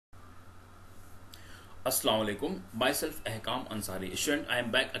Assalamu alaikum. Myself Ahkam Ansari. Student, I am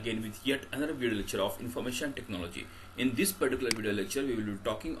back again with yet another video lecture of information technology. In this particular video lecture, we will be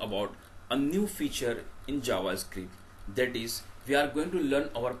talking about a new feature in JavaScript. That is, we are going to learn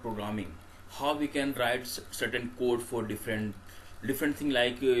our programming, how we can write certain code for different thing.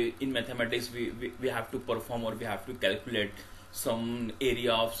 Like in mathematics, we have to perform or we have to calculate some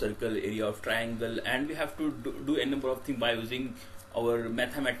area of circle, area of triangle, and we have to do a number of things by using our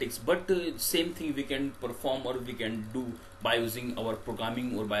mathematics. But same thing we can perform or we can do by using our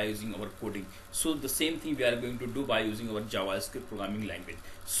programming or by using our coding. So the same thing we are going to do by using our JavaScript programming language.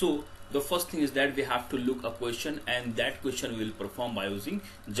 So the first thing is that we have to look a question, and that question we will perform by using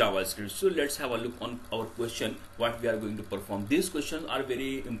JavaScript. So let's have a look on our question, what we are going to perform. These questions are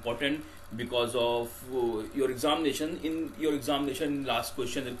very important because of your examination. In your examination, last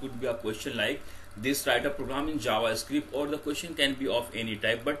question, there could be a question like this: write a program in JavaScript, or the question can be of any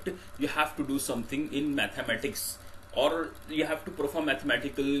type, but you have to do something in mathematics, or you have to perform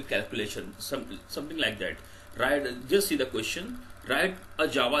mathematical calculation, something like that. Right? Just see the question. Write a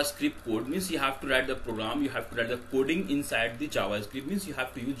JavaScript code means you have to write the program, you have to write the coding inside the JavaScript, means you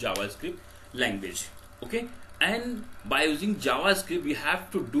have to use JavaScript language. Okay, and by using JavaScript you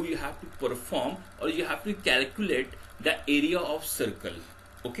have to perform, or you have to calculate the area of circle.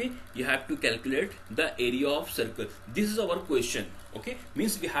 Okay, you have to calculate the area of circle. This is our question. Okay,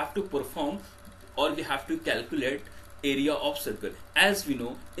 means we have to perform or we have to calculate area of circle. As we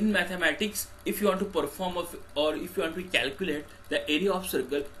know, in mathematics, if you want to perform or if you want to calculate the area of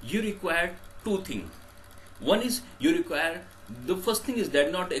circle, you require two things. One is you require, the first thing is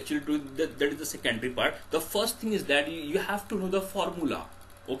that, not actually true, that is the secondary part. The first thing is that you have to know the formula.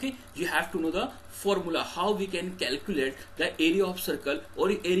 Okay, you have to know the formula, how we can calculate the area of circle or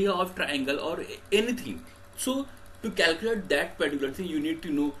area of triangle or anything. So to calculate that particular thing, you need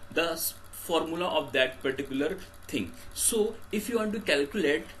to know the formula of that particular thing. So if you want to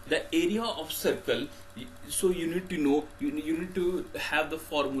calculate the area of circle, so you need to know, you need to have the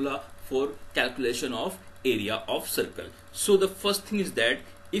formula for calculation of area of circle. So the first thing is that,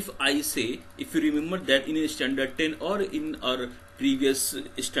 if I say, if you remember that in a standard 10 or in our previous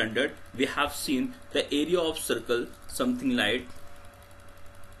standard, we have seen the area of circle something like,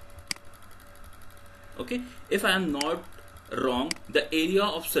 okay, if I am not wrong, the area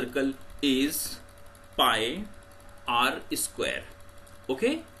of circle is pi r square.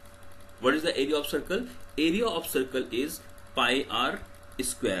 Okay, what is the area of circle? Area of circle is pi r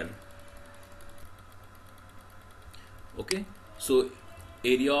square. Okay, so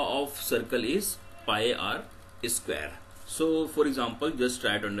area of circle is pi r square. So for example, just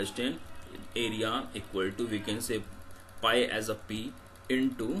try to understand, area equal to, we can say pi as a p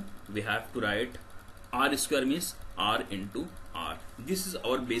into, we have to write r square means r into r. This is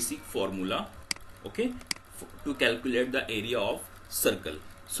our basic formula, okay, to calculate the area of circle.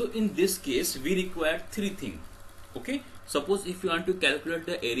 So in this case we require three things. Okay, suppose if you want to calculate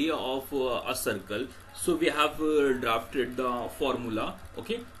the area of a circle, so we have drafted the formula,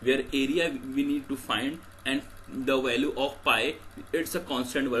 okay, where area we need to find, and the value of pi, it's a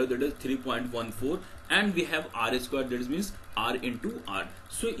constant value, that is 3.14, and we have r square, that means r into r.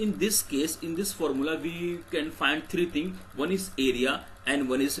 So in this case, in this formula, we can find three things. One is area, and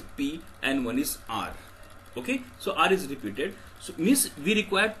one is p, and one is r. Okay, so r is repeated. So means we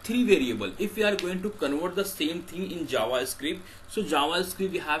require three variables. If we are going to convert the same thing in JavaScript, so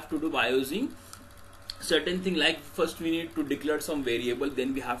JavaScript we have to do by using certain thing, like first we need to declare some variable,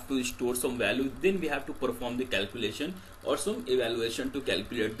 then we have to store some value, then we have to perform the calculation or some evaluation to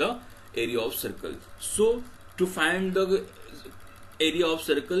calculate the area of circle. So to find the area of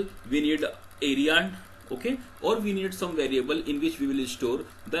circle, we need area, okay, or we need some variable in which we will store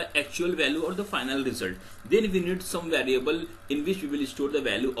the actual value or the final result. Then we need some variable in which we will store the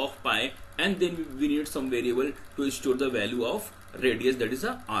value of pi, and then we need some variable to store the value of radius, that is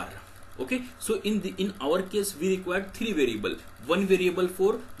a r. Okay, so in our case we require three variable. One variable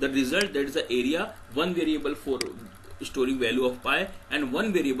for the result, that is the area, one variable for storing value of pi, and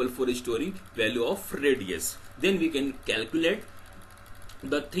one variable for storing value of radius. Then we can calculate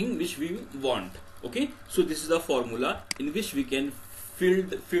the thing which we want. Okay, so this is the formula in which we can fill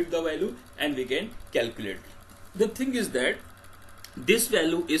the value and we can calculate. The thing is that this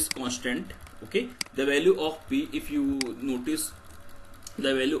value is constant. Okay, the value of p, if you notice,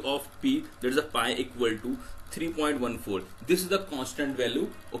 the value of p, that is a pi, equal to 3.14. this is the constant value,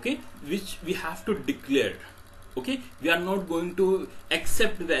 okay, which we have to declare. Okay, we are not going to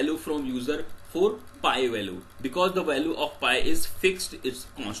accept value from user for pi value, because the value of pi is fixed, it's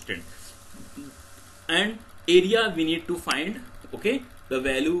constant. And area we need to find, okay, the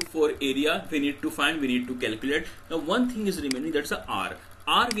value for area we need to find, we need to calculate. Now one thing is remaining, that's a r.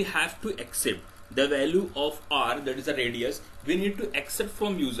 R we have to accept the value of r, that is the radius, we need to accept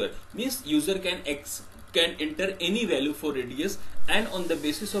from user. Means user can enter any value for radius, and on the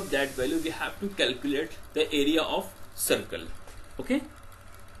basis of that value we have to calculate the area of circle. Okay,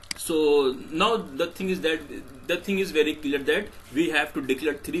 so now the thing is very clear that we have to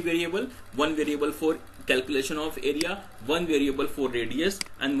declare three variables: one variable for calculation of area, one variable for radius,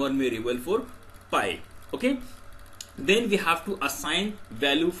 and one variable for pi. Okay, then we have to assign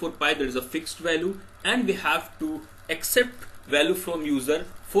value for pi, that is a fixed value, and we have to accept value from user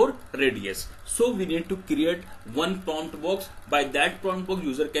for radius. So we need to create one prompt box. By that prompt box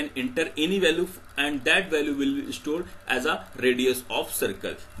user can enter any value, and that value will be stored as a radius of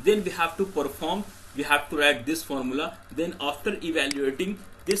circle. Then we have to write this formula. Then after evaluating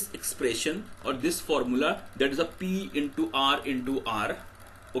this expression or this formula, that is a p into r,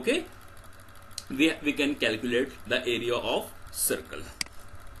 okay, we can calculate the area of circle.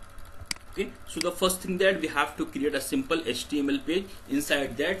 Okay, so the first thing that we have to create a simple HTML page.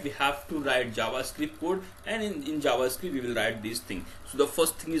 Inside that we have to write JavaScript code, and in JavaScript we will write these things. So the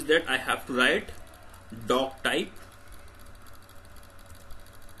first thing is that I have to write doc type.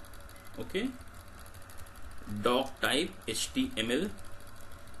 Okay, doc type HTML.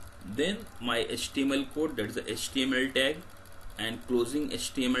 Then my HTML code, that is the HTML tag and closing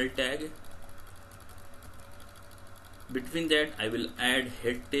HTML tag. Between that I will add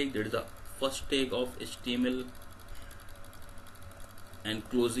head tag, that is the first tag of HTML, and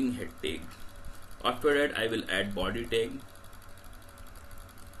closing head tag. After that I will add body tag,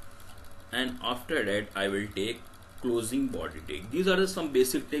 and after that I will take closing body tag. These are some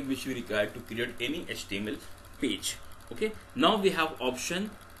basic tags which we require to create any HTML page. Okay, now we have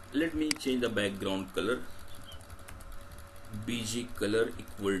option. Let me change the background color, bg color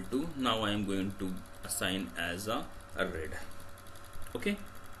equal to, now I am going to assign as a red. Okay,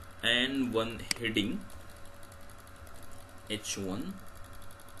 and one heading h1.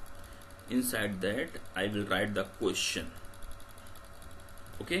 Inside that I will write the question.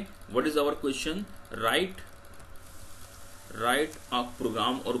 Okay, what is our question? Write a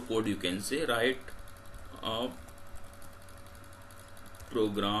program or code, you can say. Write a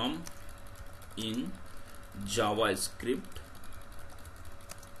program in JavaScript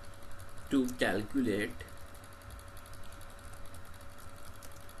to calculate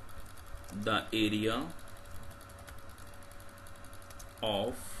the area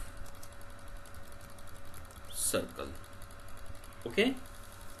of circle. Okay,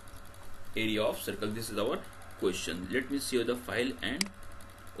 area of circle, this is our question. Let me save the file and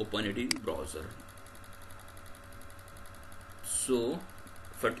open it in browser. So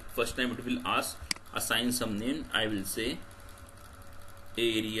first time it will ask assign some name. I will say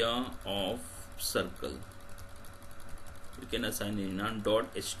area of circle. You can assign in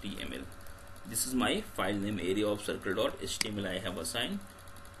 .html. This is my file name, area of circle.html I have assigned.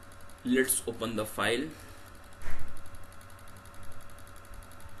 Let's open the file.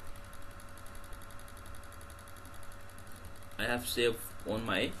 I have saved on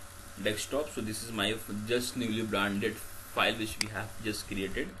my desktop. So this is my just newly branded file which we have just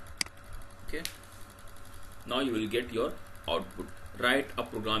created. Okay, now you will get your output. Write a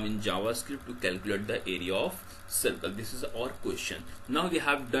program in JavaScript to calculate the area of circle. This is our question. Now we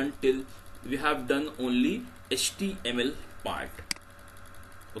have done only HTML part.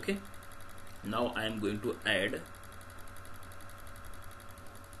 Okay, now I am going to add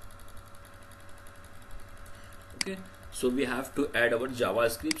so we have to add our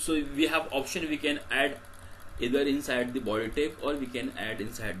JavaScript. So we have option, we can add either inside the body tag or we can add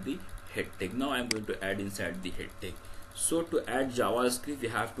inside the head tag. Now I am going to add inside the head tag. So to add JavaScript we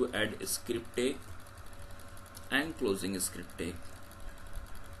have to add a script tag and closing script tag.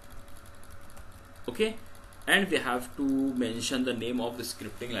 Okay, and we have to mention the name of the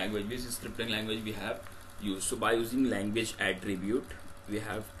scripting language, which is scripting language we have used. So by using language attribute we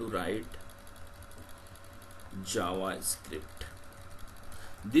have to write JavaScript.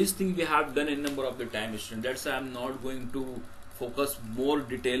 This thing we have done a number of the time, student. That's why I'm not going to focus more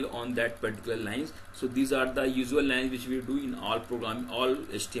detail on that particular lines. So these are the usual lines which we do in all programming, all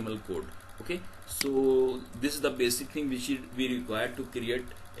HTML code. Okay, so this is the basic thing which we require to create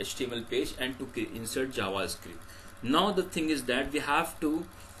HTML page and to insert JavaScript. Now the thing is that we have to,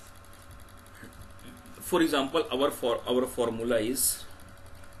 for example, our formula is,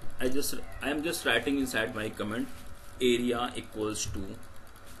 I am just writing inside my comment area equals to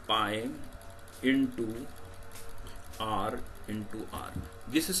pi into r into R.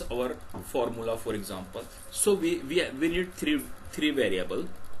 This is our formula, for example. So we need three variable.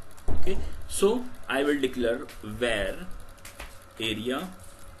 Okay, so I will declare var area,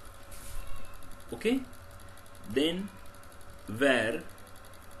 okay, then var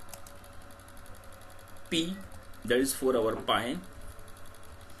p, that is for our pi,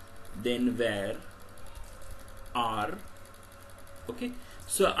 then var r. Okay,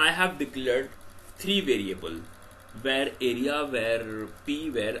 so I have declared three variable, var area, var p,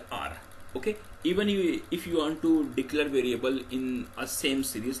 var r. Okay, even if you want to declare variable in a same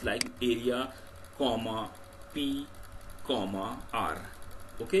series like area comma p comma r,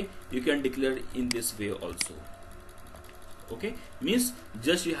 okay, you can declare in this way also. Okay, means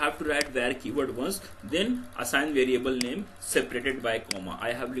just you have to write var keyword once, then assign variable name separated by comma.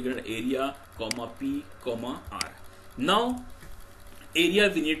 I have declared area comma p comma r. Now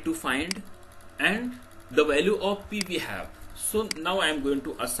area we need to find, and the value of p we have. So now I am going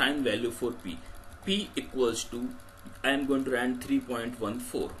to assign value for p. P equals to, I am going to run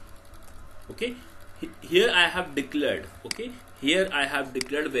 3.14. Okay, here I have declared, okay, here I have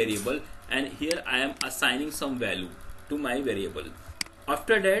declared variable, and here I am assigning some value to my variable.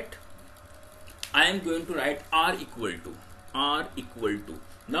 After that I am going to write r equal to.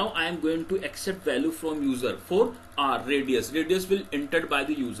 Now I am going to accept value from user for r, radius will entered by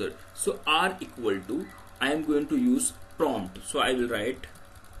the user. So r equal to, I am going to use prompt. So I will write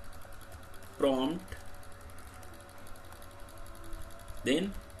prompt,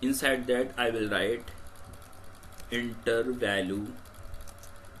 then inside that I will write enter value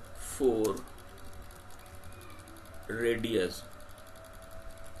for radius.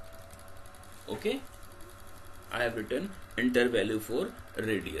 Okay, I have written enter value for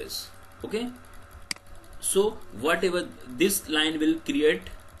radius. Okay, so whatever this line will create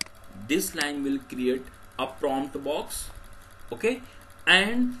a prompt box. Okay,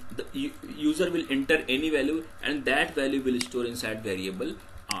 and the user will enter any value, and that value will store inside variable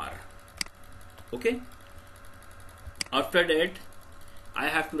r. Okay, after that I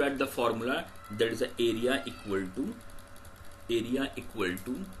have to write the formula, that is the area equal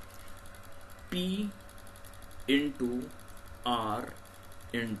to p into r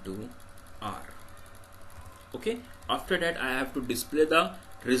into r. Okay, after that I have to display the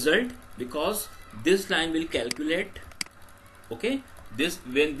result, because this line will calculate, okay, this,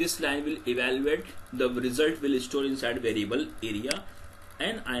 when this line will evaluate, the result will store inside variable area,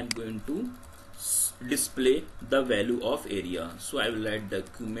 and I am going to display the value of area. So I will write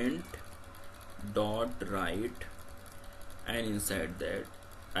document dot write, and inside that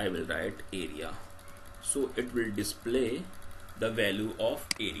I will write area, so it will display the value of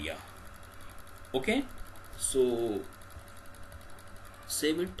area. Okay, so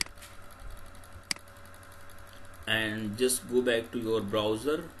save it and just go back to your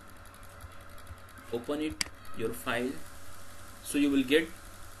browser, open it, your file. So you will get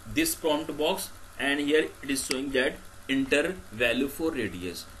this prompt box, and here it is showing that enter value for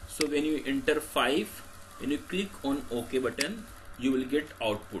radius. So when you enter 5, when you click on OK button, you will get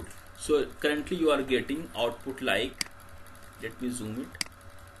output. So currently you are getting output like, let me zoom it,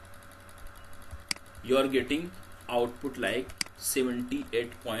 you are getting output like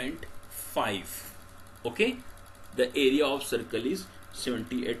 78.5. okay, the area of circle is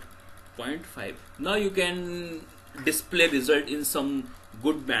 78.5. now you can display result in some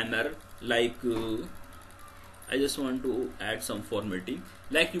good manner, like I just want to add some formatting,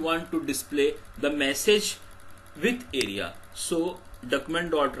 like you want to display the message with area. So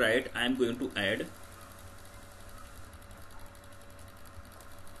document.write, I am going to add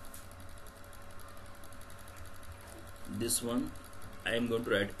this one. I am going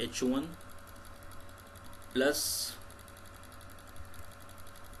to write h1 plus,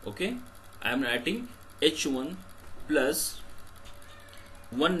 okay, I am writing h1 plus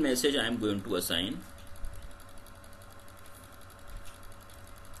one message I am going to assign,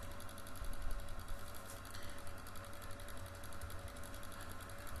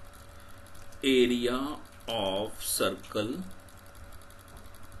 area of circle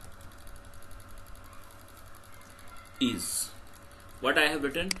is, what I have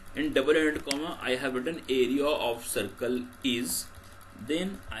written in double ended comma, I have written area of circle is,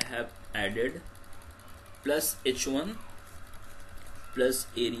 then I have added plus h1 plus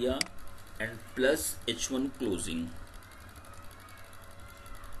area and plus h1 closing.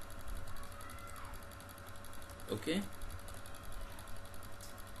 Okay,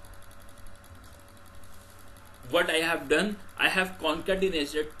 what I have done, I have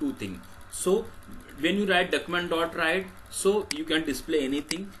concatenated two things. So when you write document.write, so you can display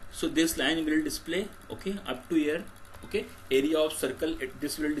anything. So this line will display, okay, up to here. Okay, area of circle,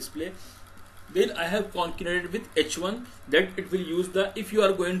 this will display. Then I have concatenated with h1, that it will use the, if you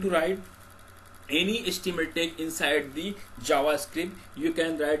are going to write any HTML tag inside the JavaScript, you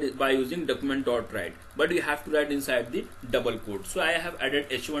can write it by using document.write, but you have to write inside the double quote. So I have added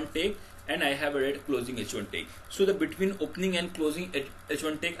h1 tag and I have added closing h1 tag. So the between opening and closing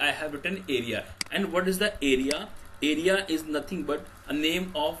h1 tag I have written area. And what is the area? Area is nothing but a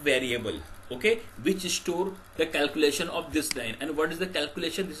name of variable, okay, which store the calculation of this line. And what is the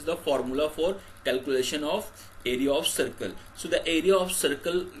calculation? This is the formula for calculation of area of circle. So the area of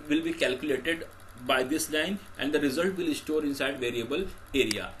circle will be calculated by this line, and the result will store inside variable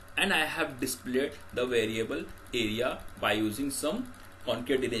area. And I have displayed the variable area by using some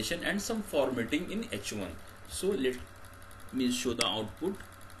concatenation and some formatting in h1. So let me show the output.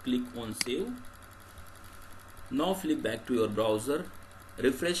 Click on save. Now flip back to your browser,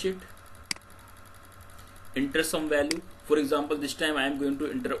 refresh it, enter some value. For example, this time I am going to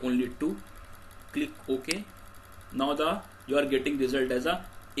enter only 2. Click OK. Now you are getting result as a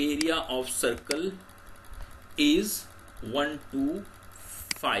area of circle is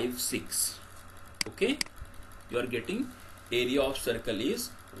 1256. Okay, you are getting area of circle is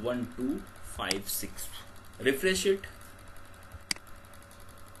 1256. Refresh it.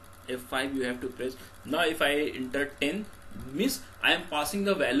 F5 you have to press. Now if I enter 10, means I am passing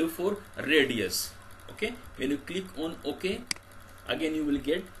the value for radius. Okay, when you click on OK, again you will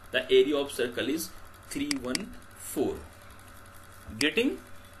get the area of circle is 314. Getting?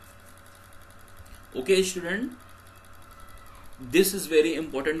 Okay student, this is very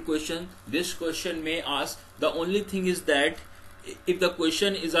important question. This question may ask, the only thing is that if the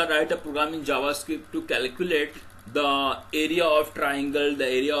question is I write a program in JavaScript to calculate the area of triangle, the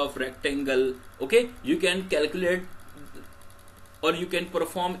area of rectangle, okay, you can calculate or you can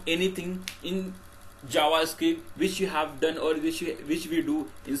perform anything in JavaScript which you have done or which we do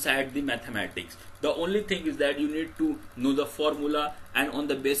inside the mathematics. The only thing is that you need to know the formula, and on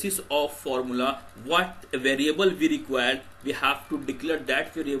the basis of formula what variable we require, we have to declare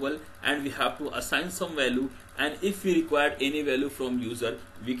that variable and we have to assign some value, and if we require any value from user,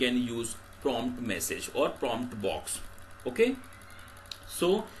 we can use prompt message or prompt box. Okay,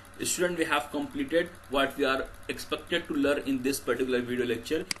 so student, we have completed what we are expected to learn in this particular video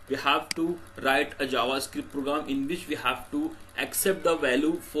lecture. We have to write a JavaScript program in which we have to accept the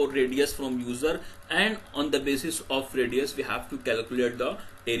value for radius from user, and on the basis of radius we have to calculate the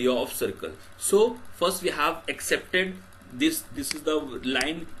area of circle. So first we have accepted this is the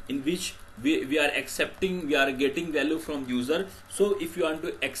line in which we are accepting, we are getting value from user. So if you want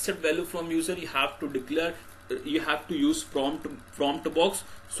to accept value from user, you have to declare, you have to use prompt box.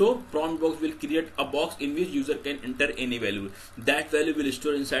 So prompt box will create a box in which user can enter any value. That value will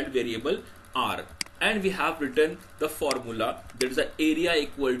store inside variable r, and we have written the formula, that is the area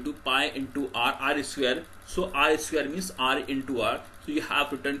equal to pi into r square. So r square means r into r, so you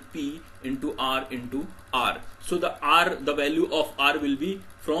have written p into r into r. So the value of r will be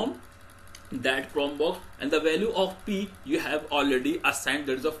from that prompt box, and the value of p you have already assigned,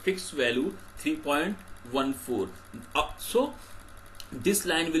 that is a fixed value 3.14. So this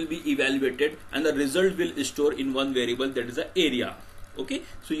line will be evaluated and the result will store in one variable, that is the area. Okay,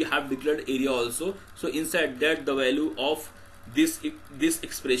 so you have declared area also. So inside that the value of this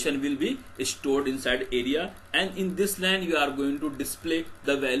expression will be stored inside area, and in this line you are going to display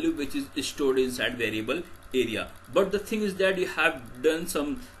the value which is stored inside variable area. But the thing is that you have done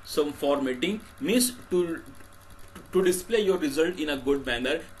some formatting, means to display your result in a good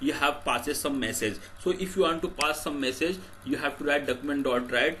manner, you have passes some message. So if you want to pass some message, you have to write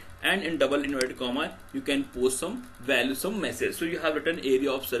document.write, and in double inverted comma you can post some value, some message. So you have written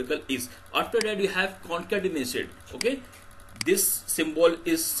area of circle is. After that you have concatenated. Okay, this symbol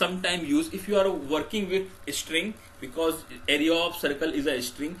is sometime used if you are working with a string, because area of circle is a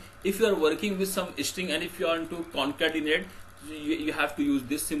string. If you are working with some string and if you want to concatenate, you have to use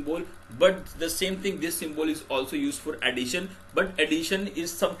this symbol. But the same thing, this symbol is also used for addition, but addition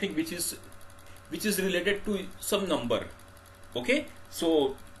is something which is related to some number. Okay,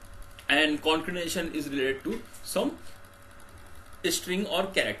 so and concatenation is related to some string or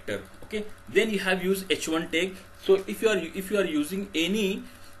character. Okay, then you have used h1 tag. So if you are using any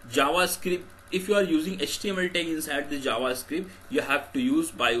JavaScript, if you are using HTML tag inside the JavaScript, you have to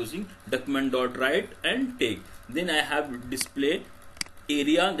use by using document.write and tag. Then I have display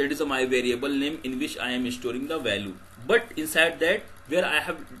area, that is my variable name in which I am storing the value. But inside that where I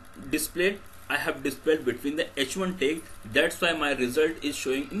have displayed between the h1 tag, that's why my result is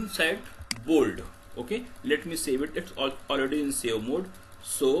showing inside bold. Okay, let me save it. It's already in save mode.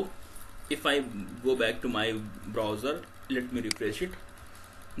 So if I go back to my browser, let me refresh it.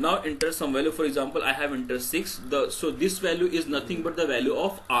 Now enter some value. For example, I have entered 6. So this value is nothing but the value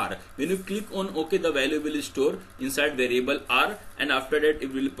of r. When you click on OK, the value will store inside variable r, and after that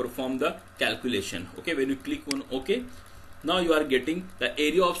it will perform the calculation. Okay, when you click on OK, now you are getting the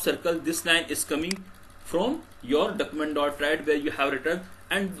area of circle. This line is coming from your document.write where you have written,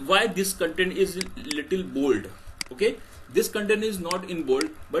 and why this content is little bold. Okay, this content is not in bold,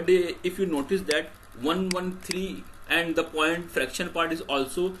 but if you notice that 113 and the point fraction part is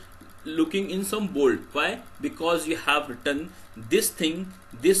also looking in some bold. Why? Because you have written this thing,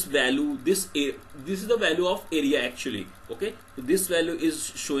 this value, this is the value of area actually. Okay, so this value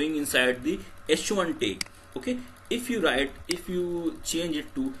is showing inside the h1 tag. Okay, if you change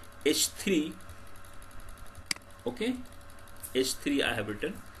it to h3, okay, h3 I have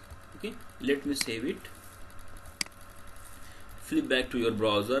written. Okay, let me save it. Flip back to your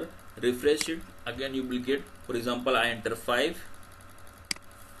browser, refresh it again. You will get, for example, I enter 5.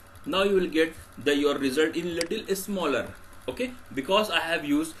 Now you will get your result in little smaller. Okay, because I have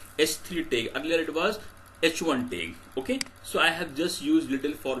used h3 tag. Earlier it was h1 tag. Okay, so I have just used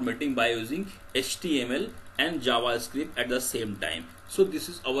little formatting by using HTML and JavaScript at the same time. So this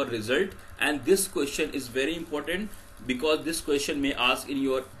is our result, and this question is very important because this question may ask in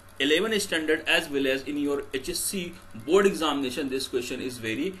your 11 standard as well as in your HSC board examination. This question is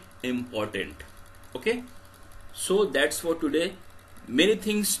very important. Okay, so that's for today. Many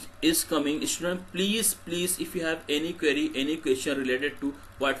things is coming. Student, please if you have any query, any question related to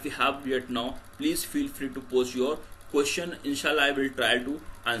what we have yet now, please feel free to post your question. Inshallah I will try to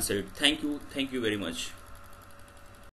answer it. Thank you very much.